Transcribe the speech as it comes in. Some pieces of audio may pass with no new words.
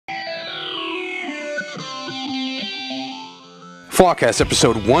Flawedcast,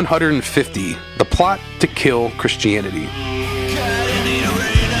 episode 150, The Plot to Kill Christianity.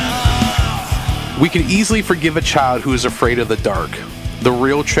 We can easily forgive a child who is afraid of the dark. The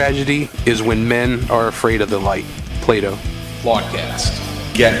real tragedy is when men are afraid of the light. Plato.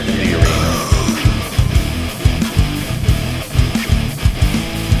 Flawedcast. Get in the arena.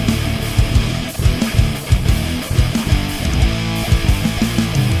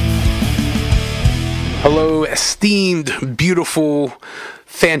 Hello, esteemed, beautiful,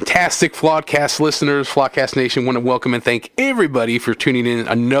 fantastic Flawedcast listeners. Flawedcast Nation, want to welcome and thank everybody for tuning in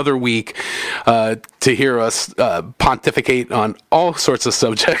another week to hear us pontificate on all sorts of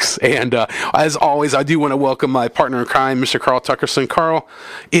subjects. And as always, I do want to welcome my partner in crime, Mr. Carl Tuckerson. Carl,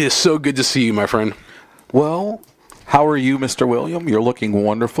 it is so good to see you, my friend. Well, how are you, Mr. William? You're looking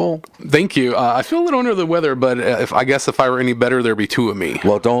wonderful. Thank you. I feel a little under the weather, but I guess if I were any better, there'd be two of me.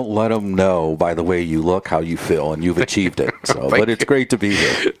 Well, don't let them know by the way you look how you feel, and you've achieved it. So, but it's great to be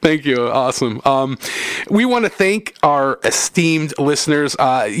here. Thank you. Awesome. We want to thank our esteemed listeners.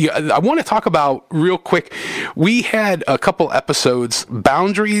 I want to talk about real quick. We had a couple episodes,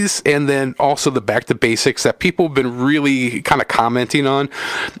 boundaries, and then also the back to basics that people have been really kind of commenting on,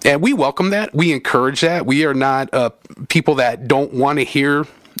 and we welcome that. We encourage that. We are not people that don't want to hear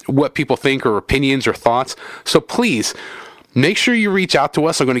what people think or opinions or thoughts. So please make sure you reach out to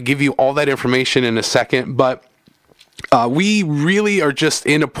us. I'm going to give you all that information in a second, but we really are just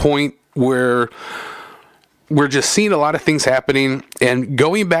in a point where we're just seeing a lot of things happening, and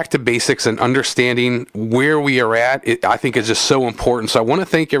going back to basics and understanding where we are at, I think is just so important. So I want to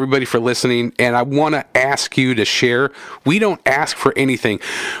thank everybody for listening, and I want to ask you to share. We don't ask for anything.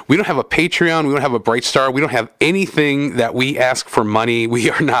 We don't have a Patreon. We don't have a Bright Star. We don't have anything that we ask for money. We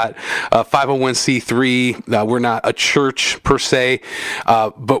are not a 501c3. We're not a church per se,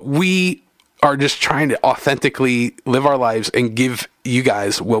 but we are just trying to authentically live our lives and give you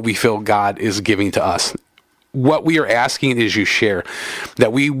guys what we feel God is giving to us. What we are asking is you share,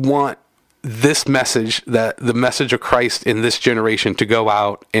 that we want this message, that the message of Christ in this generation, to go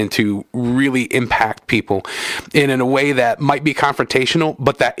out and to really impact people in a way that might be confrontational,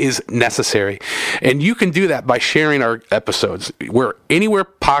 but that is necessary. And you can do that by sharing our episodes. We're anywhere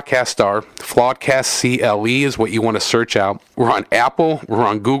podcasts are. Flawedcast CLE is what you want to search out. We're on Apple. We're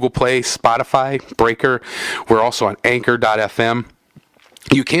on Google Play, Spotify, Breaker. We're also on Anchor.fm.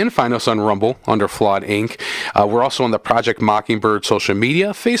 You can find us on Rumble under Flawed Inc. We're also on the Project Mockingbird social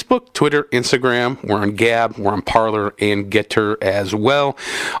media, Facebook, Twitter, Instagram. We're on Gab, we're on Parler, and Getter as well.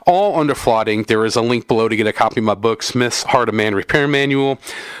 All under Flawed Inc. There is a link below to get a copy of my book, Smith's Heart of Man Repair Manual.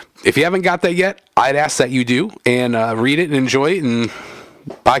 If you haven't got that yet, I'd ask that you do, and read it and enjoy it, and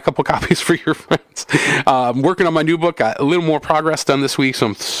buy a couple copies for your friends. I'm working on my new book. Got a little more progress done this week, so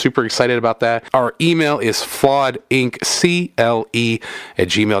I'm super excited about that. Our email is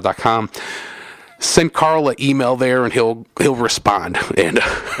flawedinccle@gmail.com. Send Carl an email there, and he'll respond. And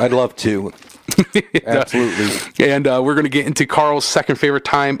I'd love to. Absolutely. And we're going to get into Carl's second favorite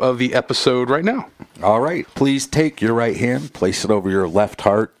time of the episode right now. All right. Please take your right hand, place it over your left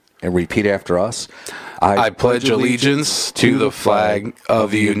heart, and repeat after us. I pledge allegiance to the flag of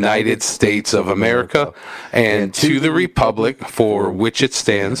the United States of America and to the republic for which it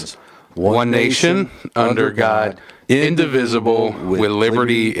stands, one nation, under God, indivisible, with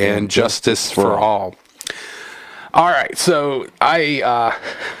liberty and justice for all. All right, so I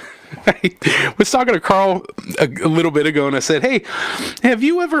was talking to Carl a little bit ago, and I said, hey, have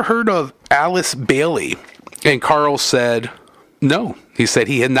you ever heard of Alice Bailey? And Carl said, no. He said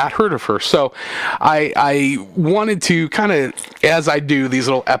he had not heard of her. So I wanted to kind of, as I do these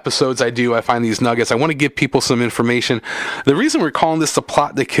little episodes I find these nuggets, I want to give people some information. The reason we're calling this The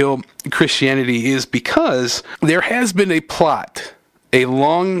Plot to Kill Christianity is because there has been a plot, a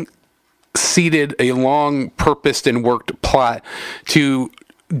long-seated, a long-purposed and worked plot to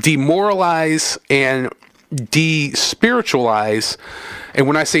demoralize and de-spiritualize. And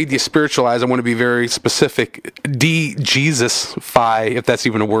when I say de-spiritualize, I want to be very specific. De-Jesus-fy, if that's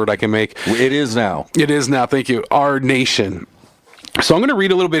even a word I can make. It is now. It is now. Thank you. Our nation. So I'm going to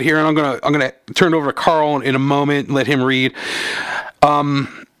read a little bit here, and I'm going to turn it over to Carl in a moment and let him read.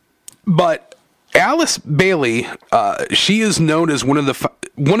 But Alice Bailey, she is known as one of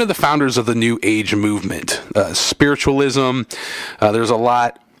the founders of the New Age movement, spiritualism. There's a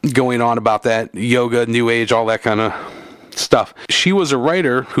lot going on about that, yoga, New Age, all that kind of stuff. She was a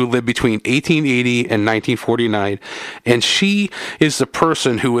writer who lived between 1880 and 1949, and she is the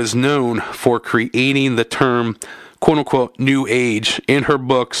person who is known for creating the term quote-unquote New Age in her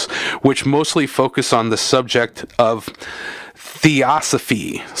books, which mostly focus on the subject of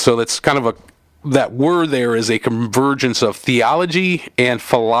theosophy. So that's kind of that word there is a convergence of theology and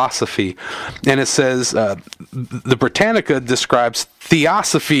philosophy. And it says, the Britannica describes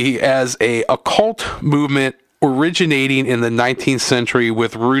theosophy as a occult movement originating in the 19th century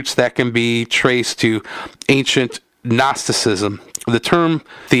with roots that can be traced to ancient Gnosticism. The term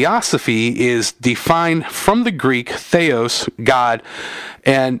theosophy is defined from the Greek theos, God,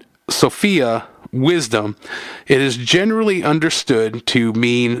 and Sophia, wisdom. It is generally understood to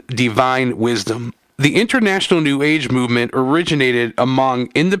mean divine wisdom. The International New Age movement originated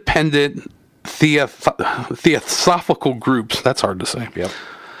among independent theosophical groups. That's hard to say. Yep.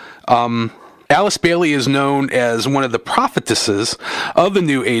 Alice Bailey is known as one of the prophetesses of the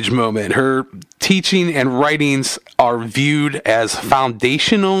New Age movement. Her teaching and writings are viewed as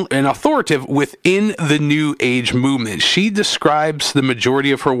foundational and authoritative within the New Age movement. She describes the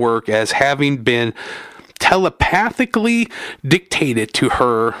majority of her work as having been telepathically dictated to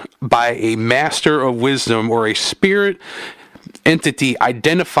her by a master of wisdom or a spirit entity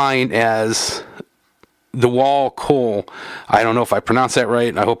identifying as the wall Cole. I don't know if I pronounced that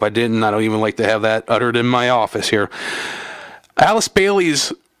right. I hope I didn't. I don't even like to have that uttered in my office here. Alice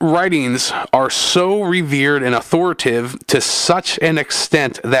Bailey's writings are so revered and authoritative to such an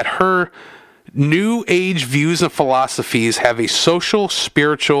extent that her New Age views and philosophies have a social,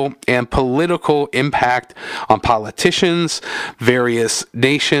 spiritual, and political impact on politicians, various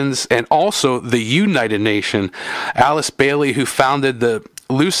nations, and also the United Nation. Alice Bailey, who founded the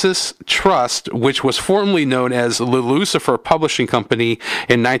Lucis Trust, which was formerly known as the Lucifer Publishing Company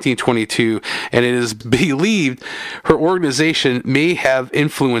in 1922, and it is believed her organization may have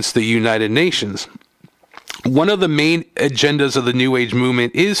influenced the United Nations. One of the main agendas of the New Age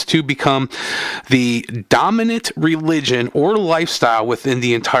movement is to become the dominant religion or lifestyle within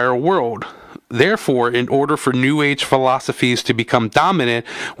the entire world. Therefore, in order for New Age philosophies to become dominant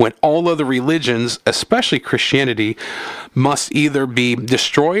when all other religions, especially Christianity, must either be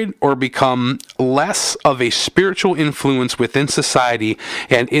destroyed or become less of a spiritual influence within society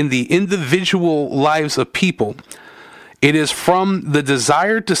and in the individual lives of people. It is from the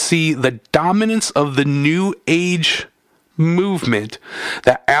desire to see the dominance of the New Age movement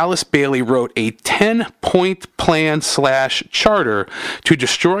that Alice Bailey wrote a 10-point plan / charter to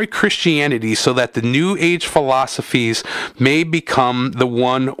destroy Christianity so that the New Age philosophies may become the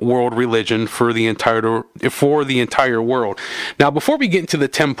one world religion for the entire world. Now, before we get into the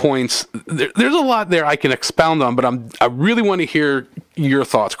 10 points, there's a lot there I can expound on, but I really want to hear your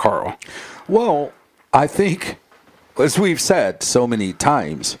thoughts, Carl. Well, I think, as we've said so many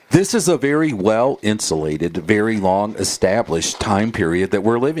times, this is a very well-insulated, very long-established time period that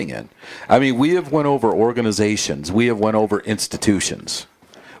we're living in. I mean, we have went over organizations. We have went over institutions.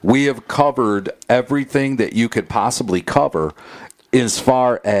 We have covered everything that you could possibly cover as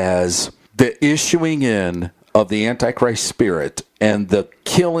far as the issuing in of the Antichrist spirit and the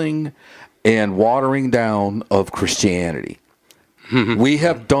killing and watering down of Christianity. We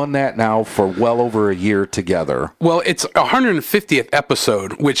have done that now for well over a year together. Well, it's 150th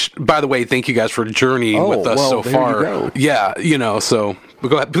episode, which, by the way, thank you guys for journeying with us so far. You go. Yeah, so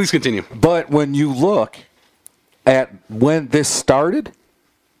go ahead, please continue. But when you look at when this started,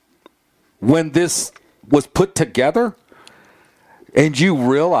 when this was put together, and you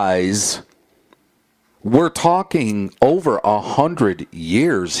realize we're talking over 100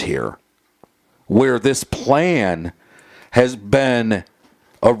 years here, where this plan has been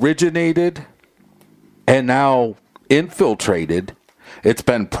originated and now infiltrated. It's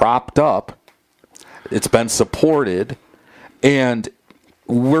been propped up. It's been supported. And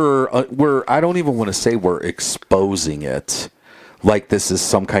we're I don't even want to say we're exposing it like this is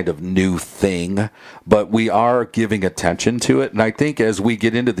some kind of new thing, but we are giving attention to it. And I think as we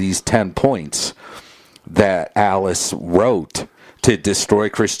get into these 10 points that Alice wrote to destroy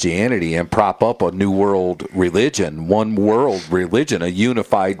Christianity and prop up a new world religion, one world religion, a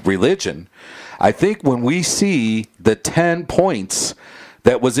unified religion. I think when we see the 10 points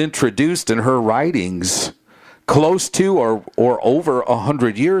that was introduced in her writings close to or over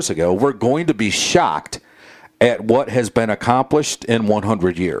 100 years ago, we're going to be shocked at what has been accomplished in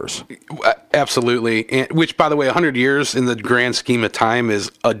 100 years. Absolutely. Which, by the way, 100 years in the grand scheme of time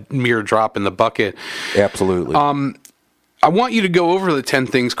is a mere drop in the bucket. Absolutely. I want you to go over the 10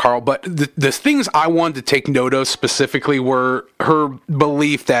 things, Carl, but the things I wanted to take note of specifically were her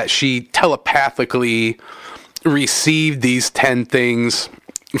belief that she telepathically received these 10 things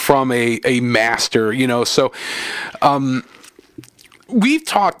from a master, So we've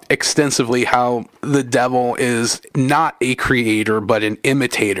talked extensively how the devil is not a creator, but an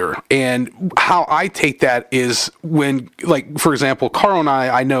imitator. And how I take that is when, like, for example, Carl and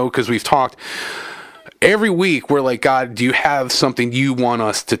I know because we've talked every week, we're like, God, do you have something you want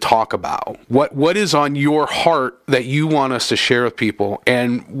us to talk about? What is on your heart that you want us to share with people?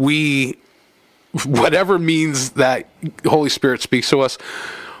 And we, whatever means that Holy Spirit speaks to us,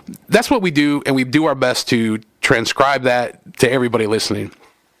 that's what we do, and we do our best to transcribe that to everybody listening.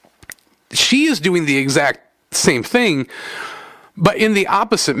 She is doing the exact same thing, but in the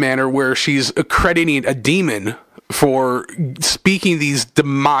opposite manner, where she's accrediting a demon for speaking these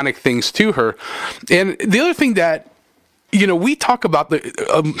demonic things to her. And the other thing that, we talk about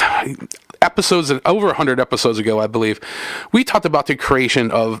the episodes, over 100 episodes ago, I believe, we talked about the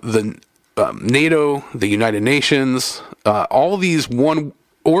creation of the NATO, the United Nations, all these one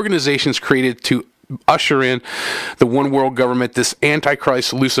organizations created to usher in the one world government, this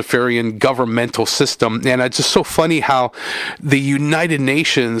antichrist Luciferian governmental system. And it's just so funny how the United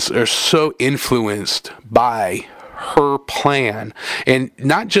Nations are so influenced by her plan. And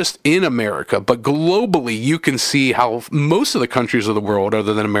not just in America, but globally, you can see how most of the countries of the world,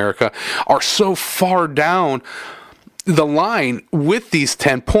 other than America, are so far down the line with these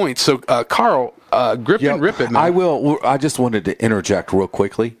 10 points. So, Carl, rip it, man. I will. I just wanted to interject real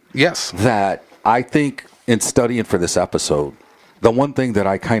quickly. Yes. That I think in studying for this episode, the one thing that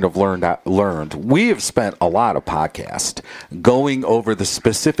I kind of learned, we have spent a lot of podcasts going over the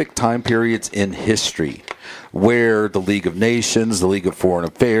specific time periods in history where the League of Nations, the League of Foreign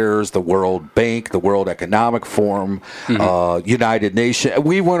Affairs, the World Bank, the World Economic Forum, United Nations,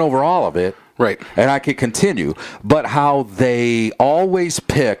 we went over all of it. Right. And I could continue, but how they always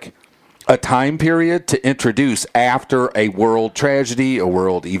pick a time period to introduce after a world tragedy, a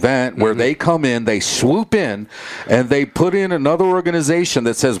world event, where they come in, they swoop in, and they put in another organization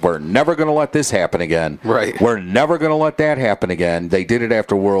that says, we're never going to let this happen again. Right. We're never going to let that happen again. They did it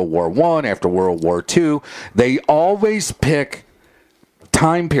after World War I, after World War II. They always pick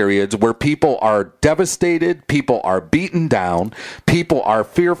time periods where people are devastated, people are beaten down, people are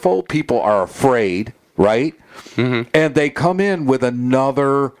fearful, people are afraid, right? And they come in with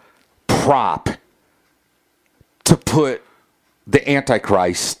another prop to put the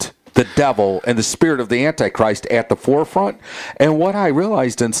Antichrist, the devil, and the spirit of the Antichrist at the forefront. And what I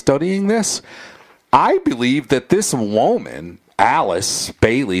realized in studying this, I believe that this woman, Alice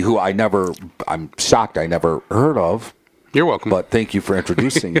Bailey, who I'm shocked I never heard of. You're welcome. But thank you for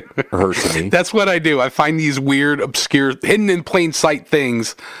introducing her to me. That's what I do. I find these weird, obscure, hidden in plain sight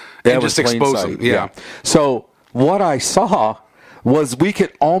things and just expose them. Yeah. So what I saw was we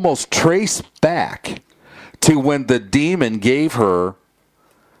could almost trace back to when the demon gave her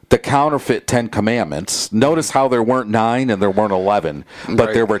the counterfeit 10 commandments. Notice how there weren't 9 and there weren't 11,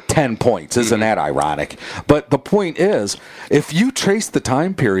 but there were 10 points. Isn't that ironic? But the point is, if you trace the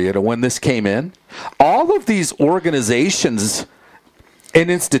time period of when this came in, all of these organizations and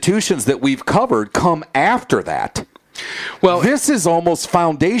institutions that we've covered come after that. Well, this is almost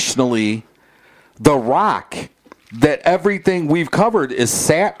foundationally the rock that everything we've covered is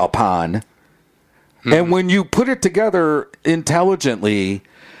sat upon. And when you put it together intelligently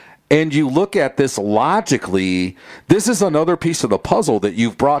and you look at this logically, this is another piece of the puzzle that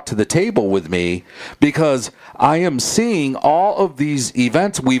you've brought to the table with me, because I am seeing all of these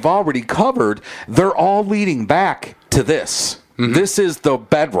events we've already covered. They're all leading back to this. This is the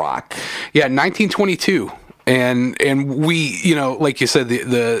bedrock. Yeah, 1922. And we, like you said,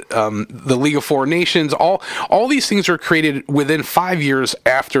 the League of Foreign Nations, all these things are created within 5 years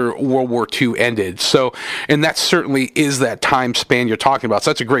after World War II ended. So, and that certainly is that time span you're talking about.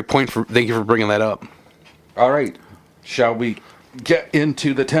 So that's a great point. Thank you for bringing that up. All right. Shall we get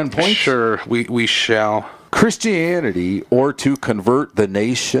into the 10 points? Sure, we shall. Christianity, or to convert the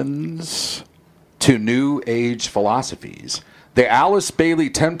nations to New Age philosophies. The Alice Bailey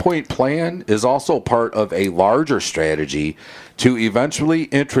 10-point plan is also part of a larger strategy to eventually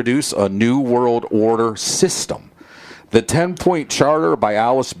introduce a new world order system. The 10-point charter by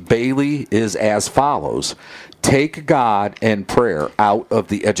Alice Bailey is as follows. Take God and prayer out of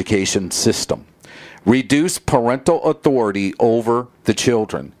the education system. Reduce parental authority over the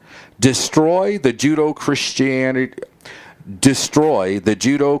children. Destroy the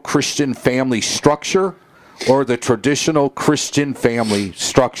Judeo-Christian family structure, or the traditional Christian family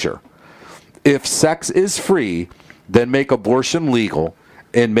structure. If sex is free, then make abortion legal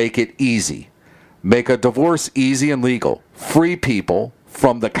and make it easy. Make a divorce easy and legal. Free people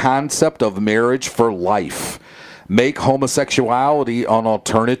from the concept of marriage for life. Make homosexuality an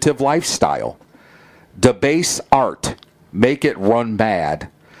alternative lifestyle. Debase art. make it run mad,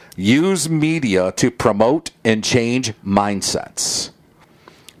 use media to promote and change mindsets,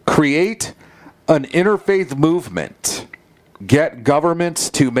 create an interfaith movement, get governments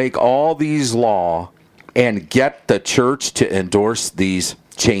to make all these law, and get the church to endorse these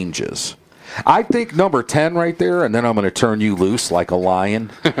changes. I think number 10 right there, and then I'm going to turn you loose like a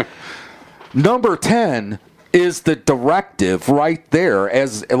lion. Number 10 is the directive right there.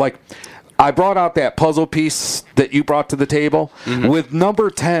 As like I brought out that puzzle piece that you brought to the table. With number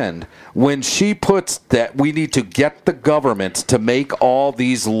 10, when she puts that we need to get the government to make all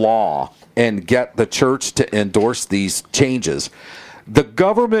these law and get the church to endorse these changes. The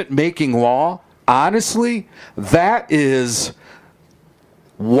government making law, honestly, that is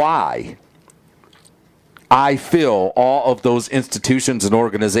why I feel all of those institutions and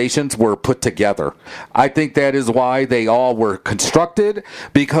organizations were put together. I think that is why they all were constructed,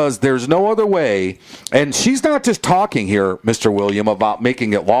 because there's no other way. And she's not just talking here, Mr. William, about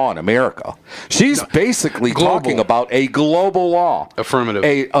making it law in America. She's basically talking about a global law. Affirmative.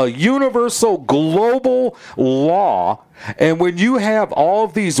 A universal global law. And when you have all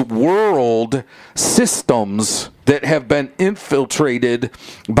of these world systems that have been infiltrated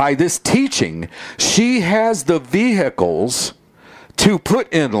by this teaching, she has the vehicles to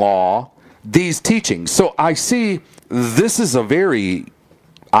put in law these teachings. So I see this is a very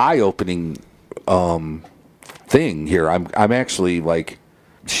eye-opening thing here. I'm actually like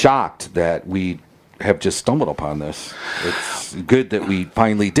shocked that we have just stumbled upon this. It's good that we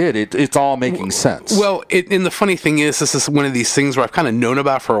finally did. It's all making sense. Well, and the funny thing is, this is one of these things where I've kind of known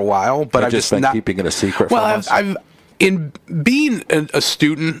about for a while, but I've just been not keeping it a secret from us. I've in being a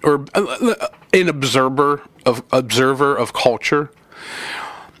student or an observer of culture,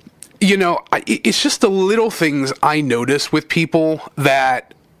 you know, it's just the little things I notice with people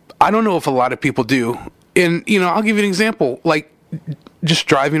that I don't know if a lot of people do. And, you know, I'll give you an example, like just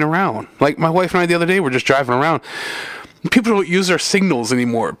driving around. Like my wife and I the other day were just driving around. People don't use their signals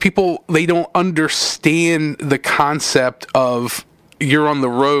anymore. People, they don't understand the concept of you're on the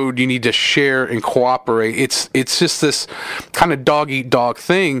road, you need to share and cooperate. It's just this kind of dog-eat-dog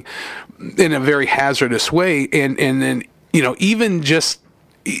thing in a very hazardous way. And then, you know, even just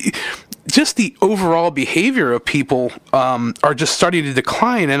the overall behavior of people are just starting to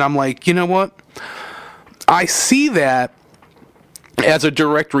decline. And I'm like, you know what? I see that as a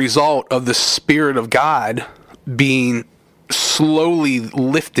direct result of the Spirit of God being slowly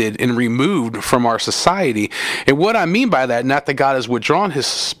lifted and removed from our society. And what I mean by that, not that God has withdrawn his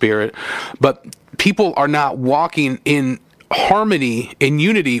Spirit, but people are not walking in harmony and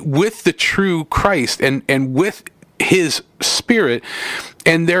unity with the true Christ and with his Spirit.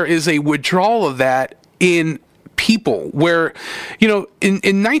 And there is a withdrawal of that in people where, you know, in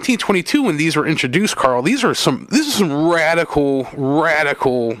 1922 when these were introduced, Carl, this is some radical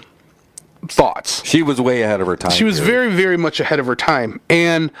thoughts. She was way ahead of her time. She was very, very much ahead of her time.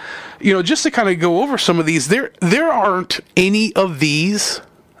 And, you know, just to kind of go over some of these, there aren't any of these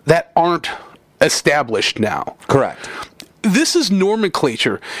that aren't established now. Correct. This is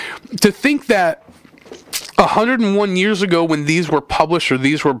nomenclature. To think that 101 years ago when these were published or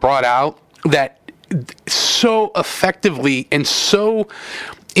these were brought out, that so effectively and so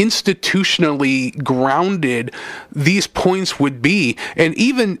institutionally grounded these points would be. And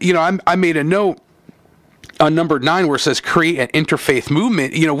even, you know, I made a note on number 9 where it says create an interfaith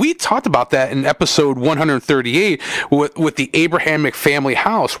movement. You know, we talked about that in episode 138 with the Abrahamic family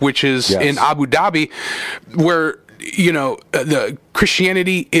house, which is in Abu Dhabi, where, you know, the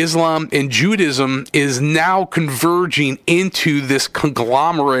Christianity, Islam, and Judaism is now converging into this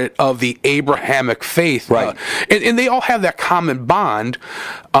conglomerate of the Abrahamic faith. Right. And they all have that common bond.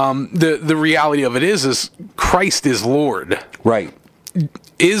 The reality of it is Christ is Lord. Right.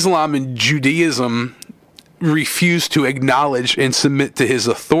 Islam and Judaism refuse to acknowledge and submit to his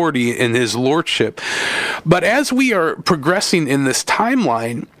authority and his lordship. But as we are progressing in this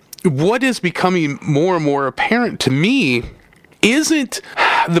timeline, what is becoming more and more apparent to me isn't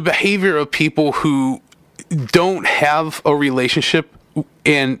the behavior of people who don't have a relationship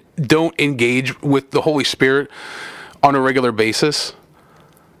and don't engage with the Holy Spirit on a regular basis.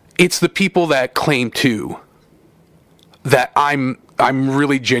 It's the people that claim to, that I'm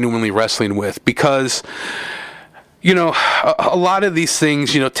really genuinely wrestling with, because, you know, a lot of these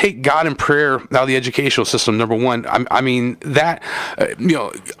things, you know, take God and prayer out of the educational system. Number one, I mean that, you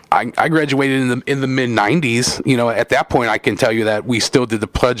know, I graduated in the mid '90s. You know, at that point, I can tell you that we still did the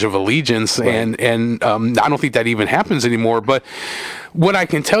Pledge of Allegiance, right. and I don't think that even happens anymore. But what I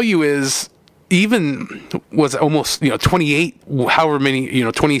can tell you is, even was almost, you know, 28, however many, you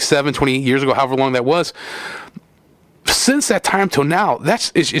know, 27, 28 years ago, however long that was. since that time till now,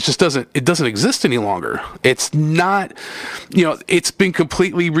 it just doesn't exist any longer. It's not, it's been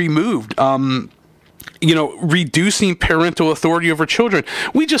completely removed. Reducing parental authority over children.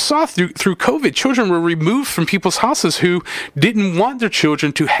 We just saw through COVID, children were removed from people's houses who didn't want their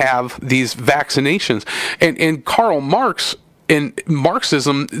children to have these vaccinations. And Karl Marx and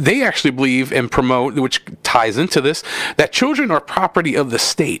Marxism, they actually believe and promote, which ties into this, that children are property of the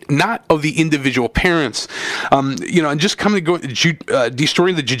state, not of the individual parents. And just destroying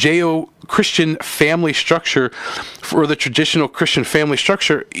the Judeo-Christian family structure, for the traditional Christian family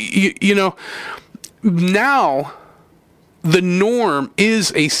structure, now the norm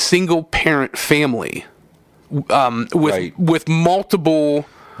is a single parent family with multiple.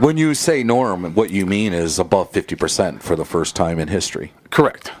 When you say norm, what you mean is above 50% for the first time in history.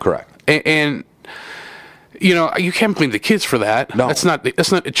 Correct. And you can't blame the kids for that. No. That's not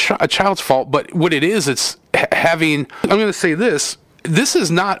a child's fault. But what it is, it's having. I'm going to say this. This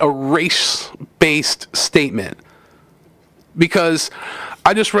is not a race-based statement, because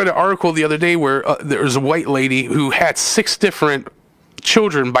I just read an article the other day where there was a white lady who had 6 different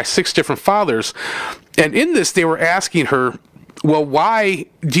children by 6 different fathers, and in this they were asking her, well, why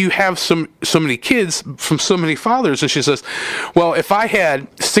do you have so many kids from so many fathers? And she says, well, if I had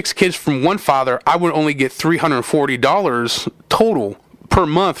 6 kids from one father, I would only get $340 total per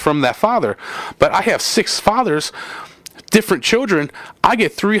month from that father. But I have 6 fathers, different children, I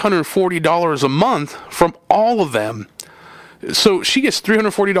get $340 a month from all of them. So she gets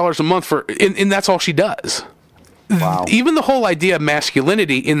 $340 a month and that's all she does. Wow. Even the whole idea of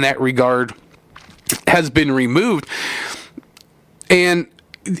masculinity in that regard has been removed. And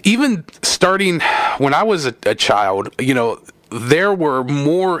even starting when I was a child, there were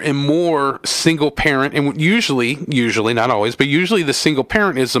more and more single parent, and usually, not always, but usually the single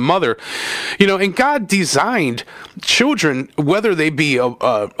parent is the mother. And God designed children, whether they be a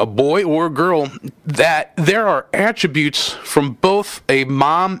boy or a girl, that there are attributes from both a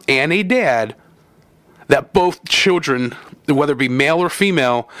mom and a dad that both children, whether it be male or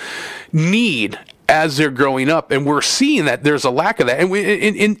female, need as they're growing up. And we're seeing that there's a lack of that. And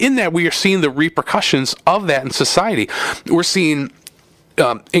in that, we are seeing the repercussions of that in society. We're seeing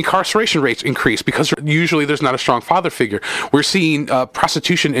incarceration rates increase because usually there's not a strong father figure. We're seeing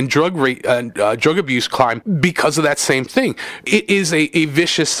prostitution and drug abuse climb because of that same thing. It is a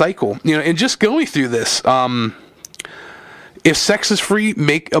vicious cycle. And just going through this, if sex is free,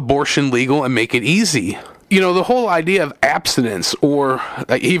 make abortion legal and make it easy. The whole idea of abstinence, or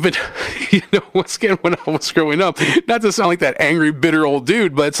even, once again, when I was growing up, not to sound like that angry, bitter old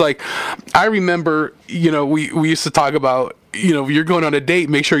dude, but it's like, I remember, we used to talk about, you're going on a date,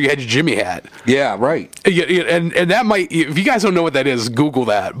 make sure you had your Jimmy hat. Yeah, right. And that might, if you guys don't know what that is, Google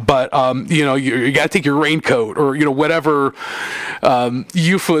that. But, you got to take your raincoat or, whatever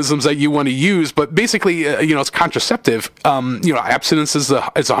euphemisms that you want to use. But basically, it's contraceptive. Abstinence is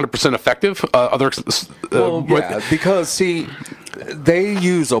 100% effective. Because, see, they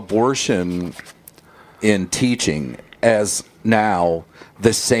use abortion in teaching as now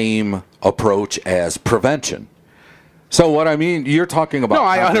the same approach as prevention. So what I mean, you're talking about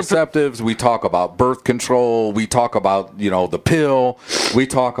contraceptives, we talk about birth control, we talk about, the pill, we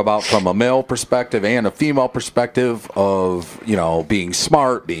talk about from a male perspective and a female perspective of, being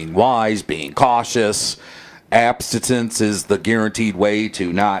smart, being wise, being cautious. Abstinence is the guaranteed way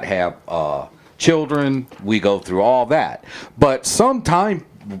to not have children. We go through all that. But some time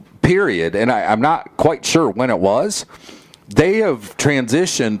period, and I'm not quite sure when it was, they have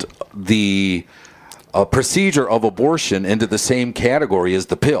transitioned the procedure of abortion into the same category as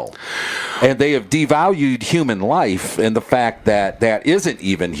the pill. And they have devalued human life and the fact that that isn't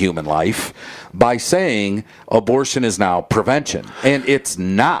even human life by saying abortion is now prevention. And it's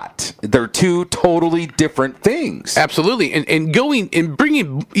not. They're 2 totally different things. Absolutely. And going and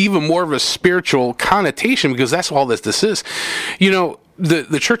bringing even more of a spiritual connotation, because that's all this is.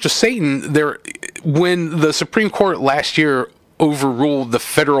 The Church of Satan, when the Supreme Court last year overruled the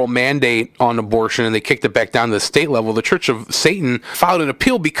federal mandate on abortion and they kicked it back down to the state level, the Church of Satan filed an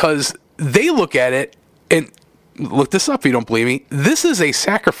appeal because they look at it, and look this up if you don't believe me, this is a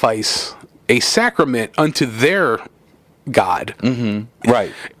sacrifice, a sacrament unto their God. Mm-hmm.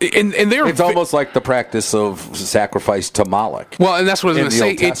 Right. And it's almost like the practice of sacrifice to Moloch. Well, and that's what I was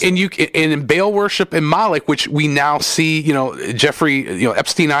going to say. And in Baal worship and Moloch, which we now see, Jeffrey,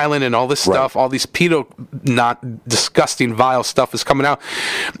 Epstein Island and all this stuff, all these disgusting, vile stuff is coming out.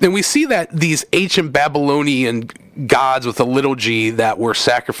 And we see that these ancient Babylonian gods with a little g that were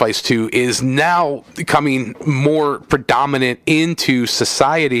sacrificed to is now becoming more predominant into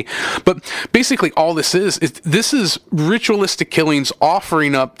society. But basically all this is ritualistic killings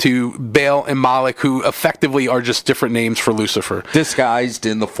offering up to Baal and Moloch, who effectively are just different names for Lucifer. Disguised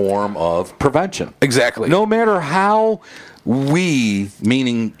in the form of prevention. Exactly. No matter how we,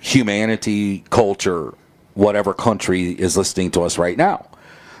 meaning humanity, culture, whatever country is listening to us right now,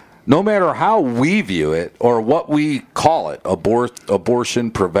 no matter how we view it or what we call it, abortion,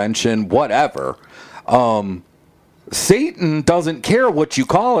 prevention, whatever, Satan doesn't care what you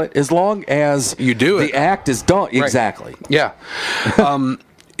call it as long as you do it. The act is done. Right. Exactly. Yeah.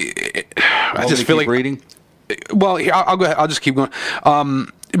 I just feel like reading. Well, I'll go ahead. I'll just keep going.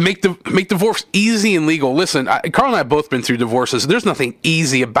 Make divorce easy and legal. Listen, Carl and I have both been through divorces. There's nothing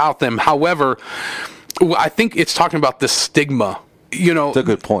easy about them. However, I think it's talking about the stigma. You know, that's a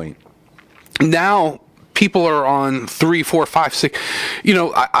good point. Now people are on 3, 4, 5, 6. You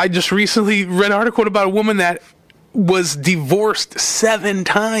know, I just recently read an article about a woman that was divorced 7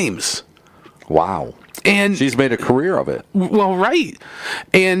 times. Wow. And she's made a career of it. Well, right.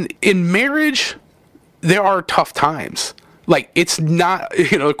 And in marriage, there are tough times. Like, it's not,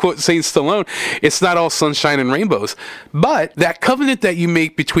 you know, quote Saint Stallone, it's not all sunshine and rainbows. But that covenant that you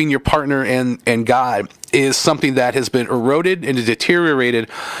make between your partner and God is something that has been eroded and deteriorated.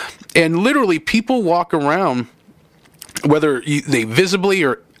 And literally, people walk around, whether they visibly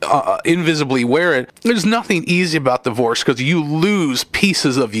or invisibly wear it. There's nothing easy about divorce because you lose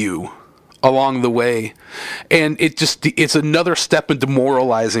pieces of you along the way. And it's another step in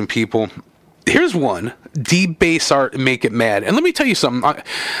demoralizing people. Here's one: debase art and make it mad. And let me tell you something.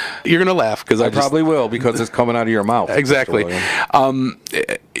 You're gonna laugh because I probably will, because it's coming out of your mouth. Exactly.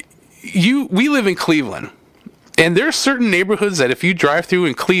 We live in Cleveland, and there are certain neighborhoods that if you drive through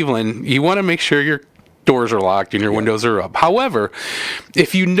in Cleveland, you want to make sure your doors are locked and your windows are up. However,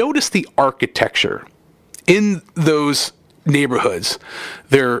 if you notice the architecture in those neighborhoods,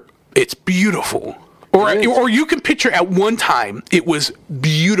 it's beautiful. Or you can picture at one time it was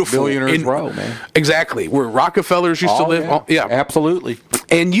beautiful. Billionaires Row, man. Exactly, where Rockefellers used to live. Yeah, absolutely.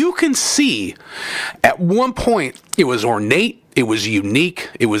 And you can see at one point it was ornate, it was unique,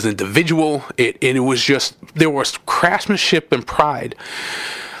 it was individual, and it was just, there was craftsmanship and pride.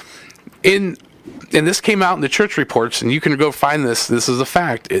 And this came out in the church reports, and you can go find this. This is a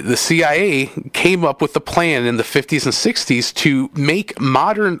fact. The CIA came up with a plan in the 50s and 60s to make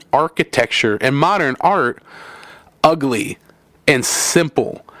modern architecture and modern art ugly and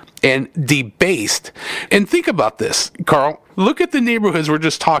simple and debased. And think about this, Carl. Look at the neighborhoods we're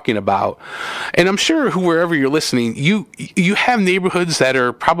just talking about. And I'm sure wherever you're listening, you have neighborhoods that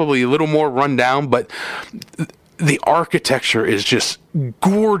are probably a little more run down, but the architecture is just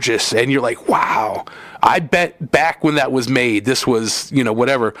gorgeous, and you're like, wow, I bet back when that was made, this was,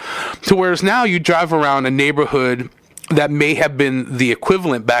 whatever. So whereas now you drive around a neighborhood that may have been the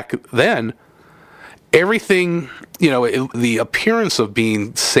equivalent back then, everything, the appearance of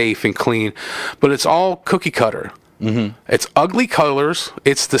being safe and clean, but it's all cookie cutter. Mm-hmm. It's ugly colors.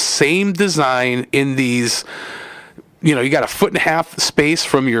 It's the same design in these. You got 1.5 foot space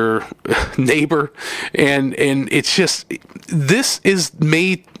from your neighbor, and it's just, this is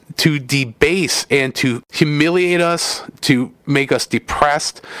made to debase and to humiliate us, to make us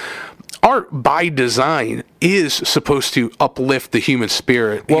depressed. Art by design is supposed to uplift the human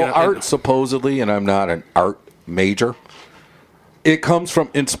spirit. Well, art supposedly, and I'm not an art major, it comes from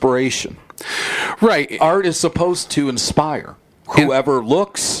inspiration. Right. Art is supposed to inspire whoever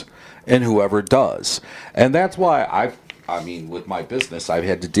looks and whoever does. And that's why with my business, I've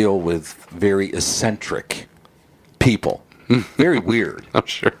had to deal with very eccentric people. Very weird. I'm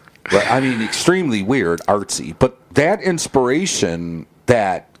sure. Right? Extremely weird, artsy. But that inspiration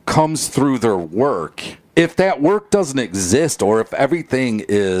that comes through their work, if that work doesn't exist, or if everything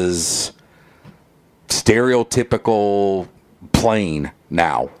is stereotypical, plain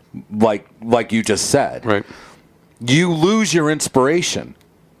now, like you just said, right, you lose your inspiration.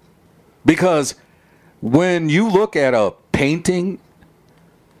 Because when you look at a painting,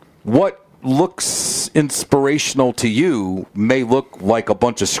 what looks inspirational to you may look like a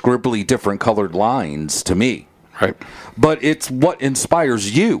bunch of scribbly different colored lines to me. Right. But it's what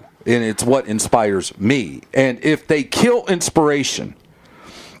inspires you, and it's what inspires me. And if they kill inspiration,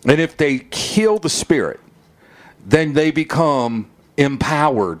 and if they kill the spirit, then they become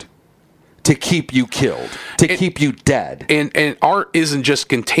empowered to keep you killed, to keep you dead. And art isn't just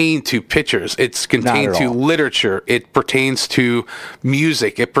contained to pictures. It's contained to literature. It pertains to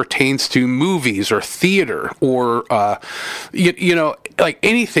music. It pertains to movies or theater or, you know, like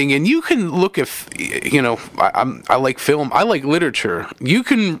anything. And you can look at, you know, I like film. I like literature. You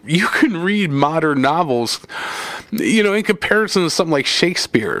can read modern novels, you know, in comparison to something like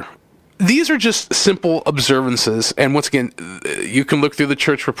Shakespeare. These are just simple observances, and once again, you can look through the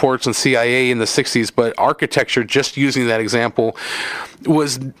church reports and CIA in the 60s, but architecture, just using that example,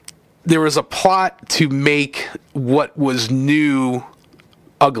 there was a plot to make what was new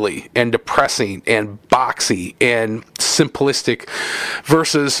ugly and depressing and boxy and simplistic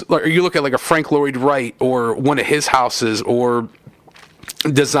versus, like, you look at like a Frank Lloyd Wright or one of his houses or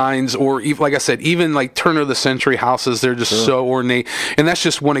designs, or even, like I said, even like turn of the century houses, they're just so ornate. And that's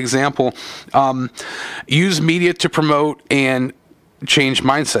just one example. Use media to promote and change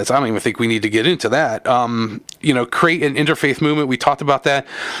mindsets. I don't even think we need to get into that. You know, create an interfaith movement. We talked about that.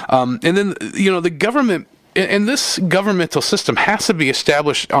 And then, you know, the government and this governmental system has to be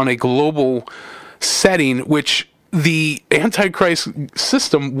established on a global setting, which the Antichrist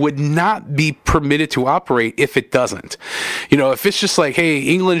system would not be permitted to operate if it doesn't. You know, if it's just like, hey,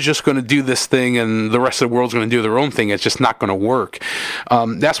 England's just going to do this thing and the rest of the world's going to do their own thing, it's just not going to work.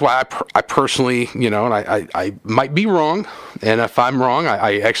 That's why I personally, you know, and I might be wrong. And if I'm wrong,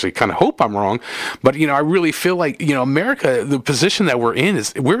 I actually kind of hope I'm wrong. But, you know, I really feel like, you know, America, the position that we're in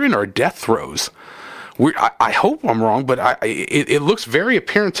is we're in our death throes. I hope I'm wrong, but it looks very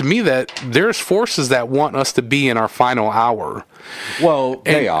apparent to me that there's forces that want us to be in our final hour. Well,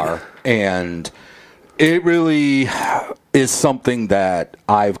 they are. And it really is something that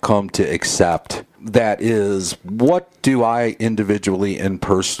I've come to accept. That is, what do I individually and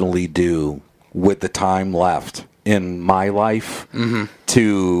personally do with the time left in my life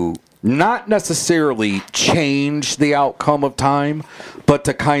to not necessarily change the outcome of time, but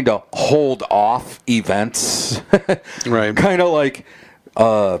to kind of hold off events. Right. Kind of like,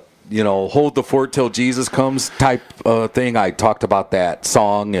 you know, hold the fort till Jesus comes type thing. I talked about that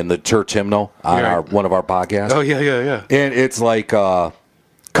song in the church hymnal on one of our podcasts. Oh, yeah. And it's like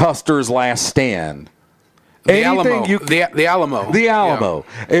Custer's Last Stand. The Alamo. The Alamo. The Alamo.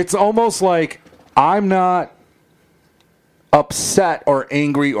 Yeah. It's almost like I'm not upset or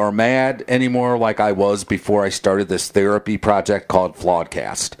angry or mad anymore like I was before I started this therapy project called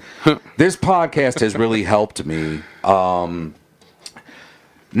Flawedcast. This podcast has really helped me not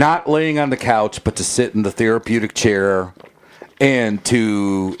laying on the couch, but to sit in the therapeutic chair and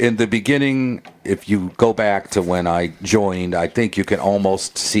to, in the beginning, if you go back to when I joined, I think you can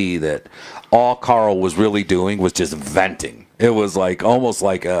almost see that all Carl was really doing was just venting. It was like almost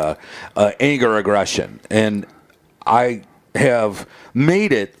like a anger aggression. And I have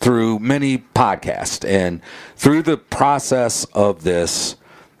made it through many podcasts, and through the process of this,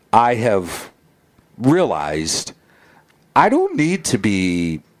 I have realized I don't need to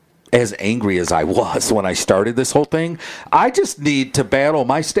be as angry as I was when I started this whole thing. I just need to battle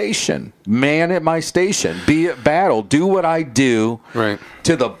my station, man at my station, be at battle, do what I do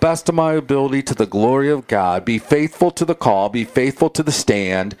to the best of my ability, to the glory of God, be faithful to the call, be faithful to the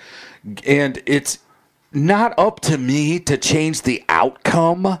stand, and it's not up to me to change the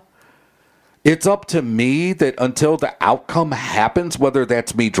outcome. It's up to me that until the outcome happens, whether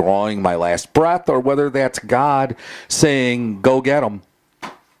that's me drawing my last breath or whether that's God saying, go get them.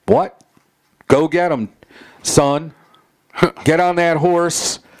 What? Go get them, son. Get on that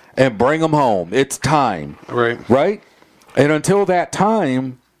horse and bring them home. It's time. Right? And until that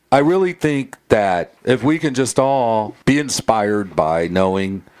time, I really think that if we can just all be inspired by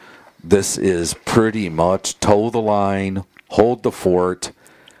knowing this is pretty much toe the line, hold the fort,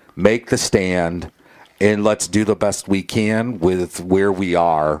 make the stand, and let's do the best we can with where we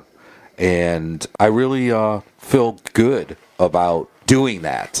are. And I really feel good about doing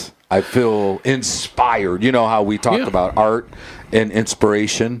that. I feel inspired. You know how we talk about art and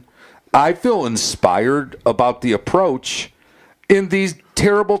inspiration? I feel inspired about the approach in these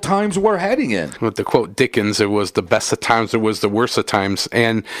terrible times we're heading in. With the quote Dickens, it was the best of times, it was the worst of times.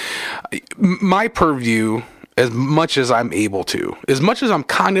 And my purview, as much as I'm able to, as much as I'm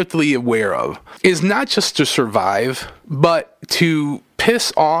cognitively aware of, is not just to survive, but to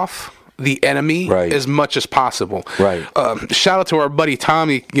piss off the enemy as much as possible. Shout out to our buddy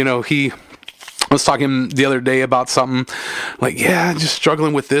Tommy. You know, he was talking the other day about something like, just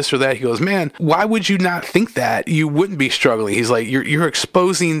struggling with this or that. He goes, man, why would you not think that? You wouldn't be struggling. He's like, you're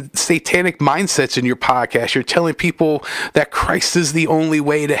exposing satanic mindsets in your podcast. You're telling people that Christ is the only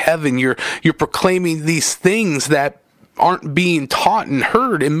way to heaven. You're proclaiming these things that aren't being taught and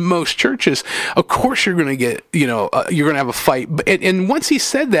heard in most churches, of course you're going to get, you're going to have a fight. And once he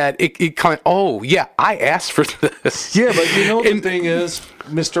said that, it kind of, oh yeah, I asked for this. Yeah, but the thing is,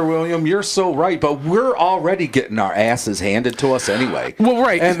 Mr. William, you're so right, but we're already getting our asses handed to us anyway. Well,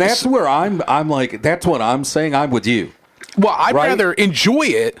 right. And that's where I'm like, that's what I'm saying. I'm with you. Well, I'd rather enjoy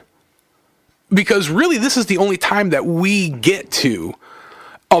it, because really this is the only time that we get to,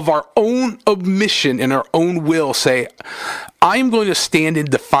 of our own admission and our own will, say, I'm going to stand in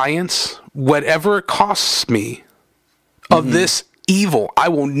defiance, whatever it costs me, of this evil. I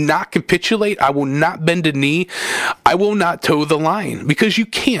will not capitulate. I will not bend a knee. I will not toe the line, because you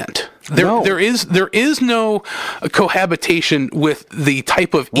can't. There is no cohabitation with the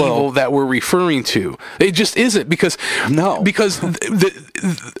type of evil that we're referring to. It just isn't, because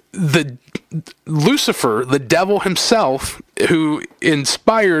the Lucifer, the devil himself, who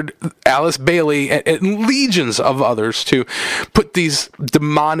inspired Alice Bailey and legions of others to put these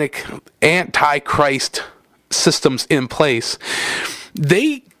demonic anti-Christ systems in place,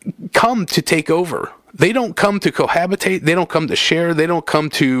 they come to take over. They don't come to cohabitate. They don't come to share. They don't come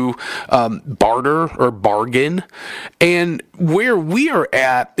to barter or bargain. And where we are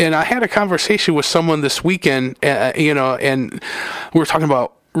at, and I had a conversation with someone this weekend, and we were talking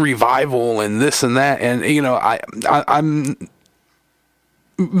about revival and this and that, and I'm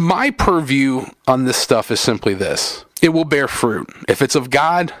my purview on this stuff is simply this: it will bear fruit. If it's of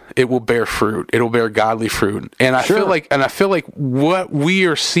God, it will bear fruit. It will bear godly fruit. And I feel like what we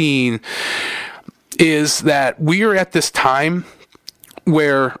are seeing is that we are at this time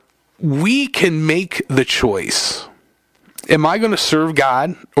where we can make the choice. Am I going to serve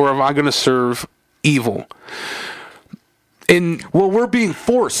God, or am I going to serve evil? And we're being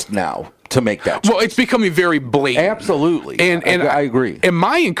forced now to make that choice. Well, it's becoming very blatant. Absolutely. And I agree. And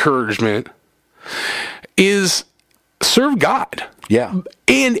my encouragement is serve God. Yeah.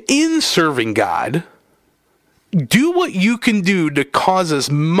 And in serving God, do what you can do to cause as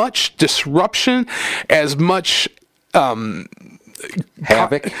much disruption, as much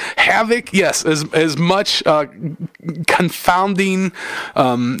havoc, yes, as much confounding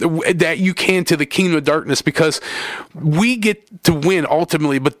that you can to the kingdom of darkness, because we get to win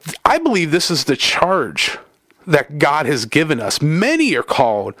ultimately. But I believe this is the charge that God has given us. Many are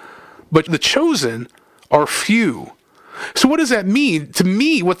called, but the chosen are few. So what does that mean? To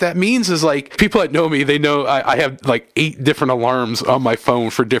me, what that means is, like, people that know me, they know I have like 8 different alarms on my phone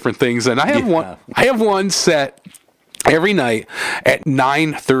for different things, and I have one set every night at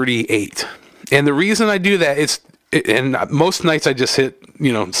 9:38. And the reason I do that is, and most nights I just hit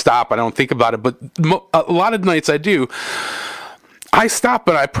stop. I don't think about it, but a lot of nights I do. I stop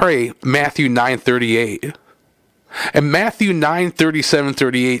and I pray Matthew 9:38. And Matthew 9:37,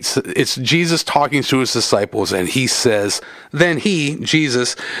 38, it's Jesus talking to his disciples, and he says, then he,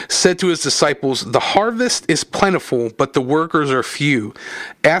 Jesus, said to his disciples, the harvest is plentiful, but the workers are few.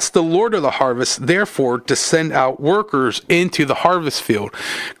 Ask the Lord of the harvest, therefore, to send out workers into the harvest field.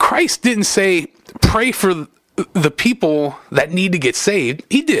 Christ didn't say, pray for the people that need to get saved.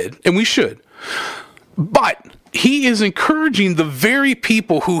 He did, and we should. But he is encouraging the very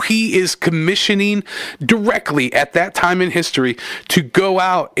people who he is commissioning directly at that time in history to go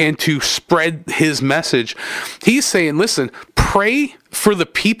out and to spread his message. He's saying, listen, pray for the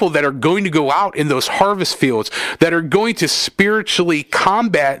people that are going to go out in those harvest fields, that are going to spiritually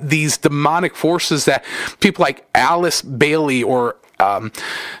combat these demonic forces that people like Alice Bailey or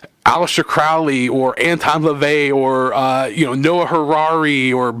Aleister Crowley or Anton LaVey or Noah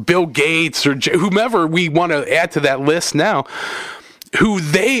Harari or Bill Gates or whomever we want to add to that list now, who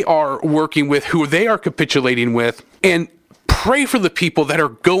they are working with, who they are capitulating with, and pray for the people that are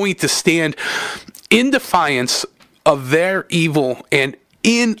going to stand in defiance of their evil and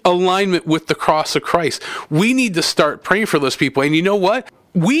in alignment with the cross of Christ. We need to start praying for those people. And you know what?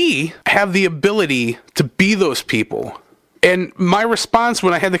 We have the ability to be those people. And my response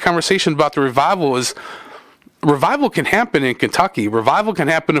when I had the conversation about the revival is, revival can happen in Kentucky. Revival can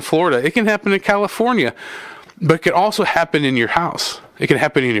happen in Florida. It can happen in California. But it can also happen in your house. It can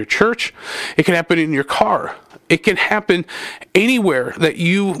happen in your church. It can happen in your car. It can happen anywhere that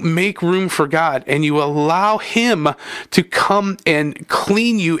you make room for God and you allow him to come and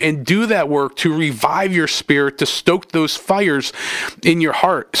clean you and do that work to revive your spirit, to stoke those fires in your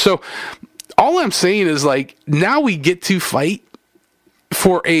heart. So all I'm saying is, like, now we get to fight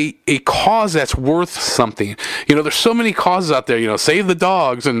for a cause that's worth something. There's so many causes out there, save the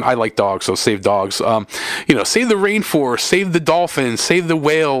dogs, and I like dogs, so save dogs. Save the rainforest, save the dolphins, save the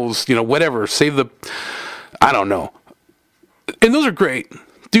whales, whatever, save the, I don't know. And those are great.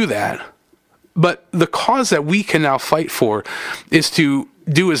 Do that. But the cause that we can now fight for is to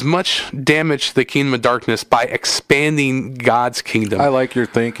do as much damage to the kingdom of darkness by expanding God's kingdom. I like your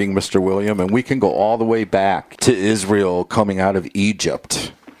thinking, Mr. William, and we can go all the way back to Israel coming out of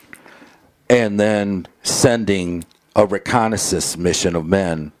Egypt and then sending a reconnaissance mission of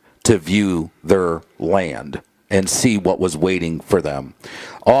men to view their land and see what was waiting for them.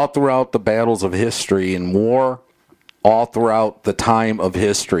 All throughout the battles of history and war, all throughout the time of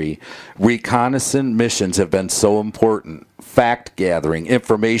history, reconnaissance missions have been so important. Fact gathering,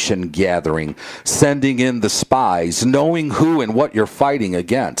 information gathering, sending in the spies, knowing who and what you're fighting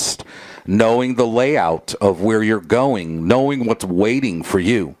against, knowing the layout of where you're going, knowing what's waiting for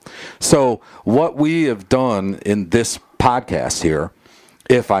you. So what we have done in this podcast here,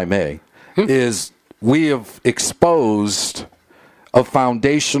 if I may, is we have exposed a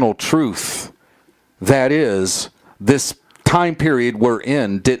foundational truth that is, this time period we're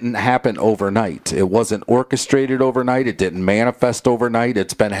in didn't happen overnight. It wasn't orchestrated overnight. It didn't manifest overnight.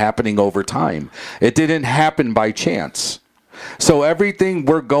 It's been happening over time. It didn't happen by chance. So everything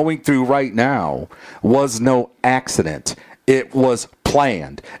we're going through right now was no accident. It was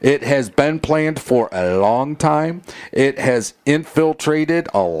planned. It has been planned for a long time. It has infiltrated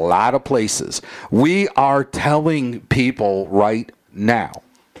a lot of places. We are telling people right now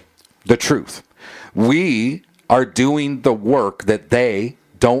the truth. We are doing the work that they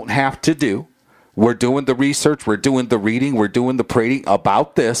don't have to do. We're doing the research, we're doing the reading, we're doing the praying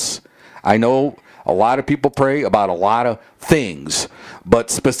about this. I know a lot of people pray about a lot of things, but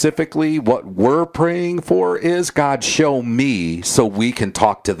specifically what we're praying for is, God, show me so we can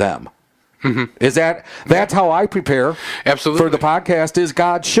talk to them. Mm-hmm. That's how I prepare Absolutely. for the podcast is,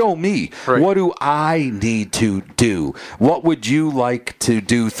 God, show me. Right. What do I need to do? What would you like to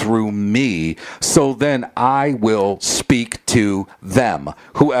do through me? So then I will speak to them,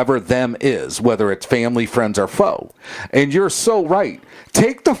 whoever them is, whether it's family, friends, or foe. And you're so right.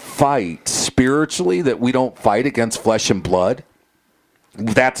 Take the fight spiritually, that we don't fight against flesh and blood.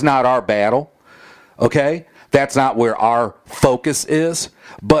 That's not our battle. Okay? That's not where our focus is.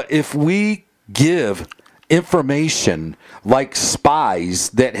 But if we give information like spies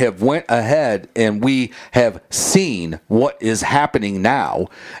that have went ahead and we have seen what is happening now,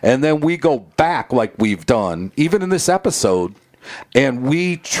 and then we go back like we've done, even in this episode, and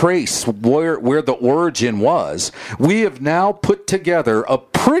we trace where the origin was, we have now put together a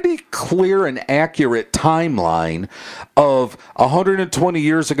pretty clear and accurate timeline of 120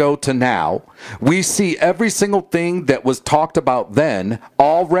 years ago to now. We see every single thing that was talked about then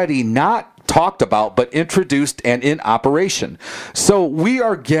already not talked about, but introduced and in operation. So we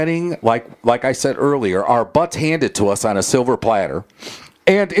are getting, like I said earlier, our butts handed to us on a silver platter.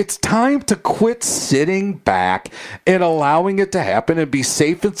 And it's time to quit sitting back and allowing it to happen and be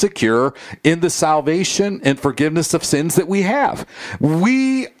safe and secure in the salvation and forgiveness of sins that we have.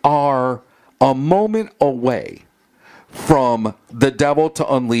 We are a moment away from the devil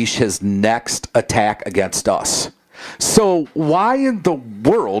to unleash his next attack against us. So why in the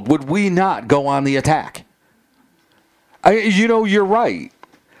world would we not go on the attack? You're right.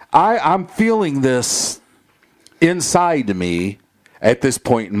 I'm feeling this inside me at this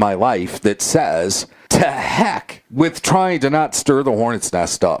point in my life that says, to heck with trying to not stir the hornet's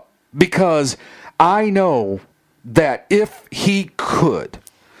nest up. Because I know that if he could,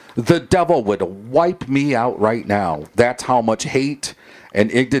 the devil would wipe me out right now. That's how much hate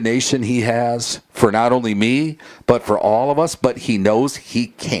and indignation he has for not only me, but for all of us. But he knows he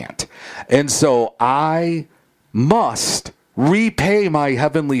can't. And so I must repay my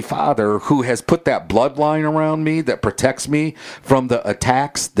Heavenly Father, who has put that bloodline around me that protects me from the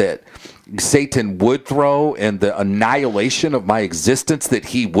attacks that Satan would throw and the annihilation of my existence that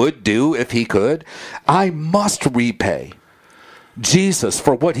he would do if he could. I must repay Jesus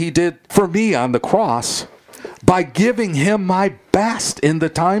for what he did for me on the cross by giving him my best in the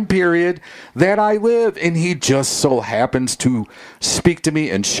time period that I live. And he just so happens to speak to me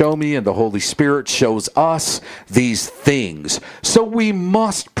and show me, and the Holy Spirit shows us these things. So we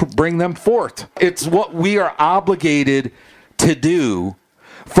must bring them forth. It's what we are obligated to do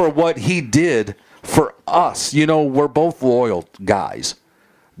for what he did for us. We're both loyal guys.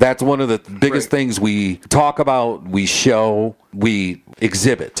 That's one of the biggest things we talk about, we show, we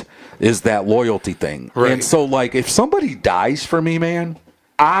exhibit, is that loyalty thing. Right. And so, if somebody dies for me, man,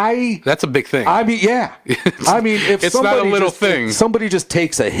 that's a big thing. I mean, yeah. If it's not a little thing. If somebody just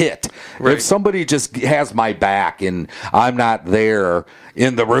takes a hit, right. If somebody just has my back and I'm not there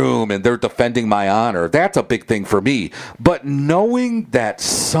in the room and they're defending my honor, that's a big thing for me. But knowing that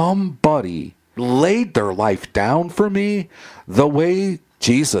somebody laid their life down for me the way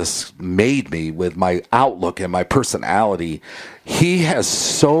Jesus made me with my outlook and my personality. He has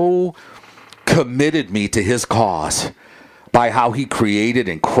so committed me to his cause by how he created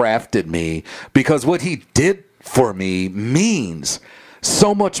and crafted me, because what he did for me means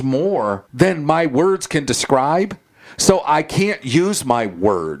so much more than my words can describe. So I can't use my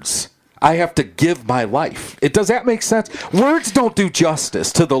words. I have to give my life. Does that make sense? Words don't do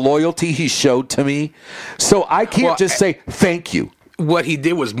justice to the loyalty he showed to me. So I can't just say thank you. What he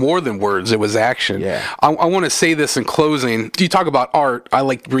did was more than words. It was action. Yeah. I want to say this in closing. You talk about art. I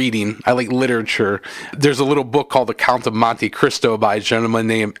like reading. I like literature. There's a little book called The Count of Monte Cristo by a gentleman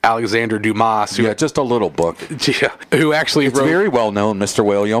named Alexander Dumas. Yeah, just a little book. Yeah, who actually It's wrote... very well known, Mr.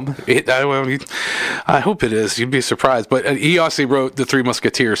 William. I hope it is. You'd be surprised. But he also wrote The Three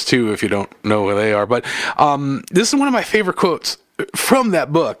Musketeers, too, if you don't know who they are. But this is one of my favorite quotes from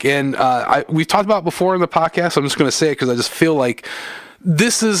that book. And we've talked about it before in the podcast. I'm just going to say it because I just feel like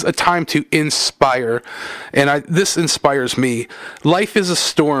this is a time to inspire, and this inspires me. Life is a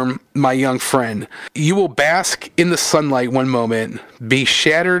storm, my young friend. You will bask in the sunlight one moment, be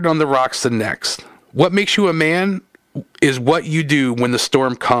shattered on the rocks the next. What makes you a man is what you do when the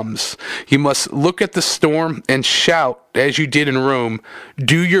storm comes. You must look at the storm and shout, as you did in Rome,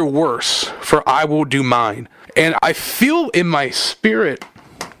 do your worst, for I will do mine. And I feel in my spirit,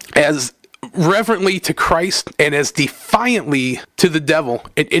 as reverently to Christ and as defiantly to the devil,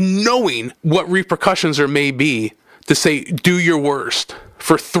 and knowing what repercussions there may be, to say, do your worst,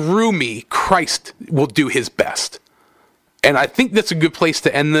 for through me, Christ will do his best. And I think that's a good place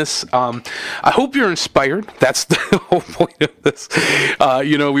to end this. I hope you're inspired. That's the whole point of this.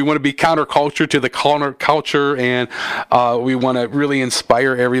 We want to be counterculture to the counterculture, and we want to really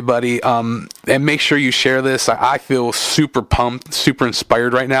inspire everybody. And make sure you share this. I feel super pumped, super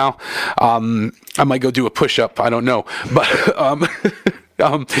inspired right now. I might go do a push-up. I don't know. But...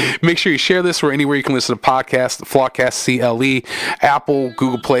 make sure you share this or anywhere you can listen to podcasts, Flawedcast, CLE, Apple,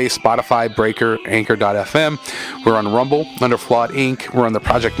 Google Play, Spotify, Breaker, Anchor.fm. We're on Rumble under Flawed Inc. We're on the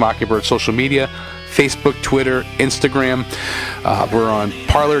Project Mockingbird social media, Facebook, Twitter, Instagram. We're on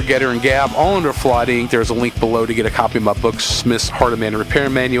Parler, Getter, and Gab, all under Flawed Inc. There's a link below to get a copy of my book, Smith's Heart of Man Repair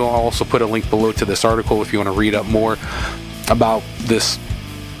Manual. I'll also put a link below to this article if you want to read up more about this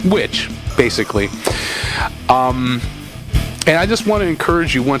witch, basically. And I just want to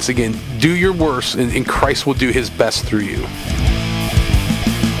encourage you once again, do your worst, and Christ will do his best through you.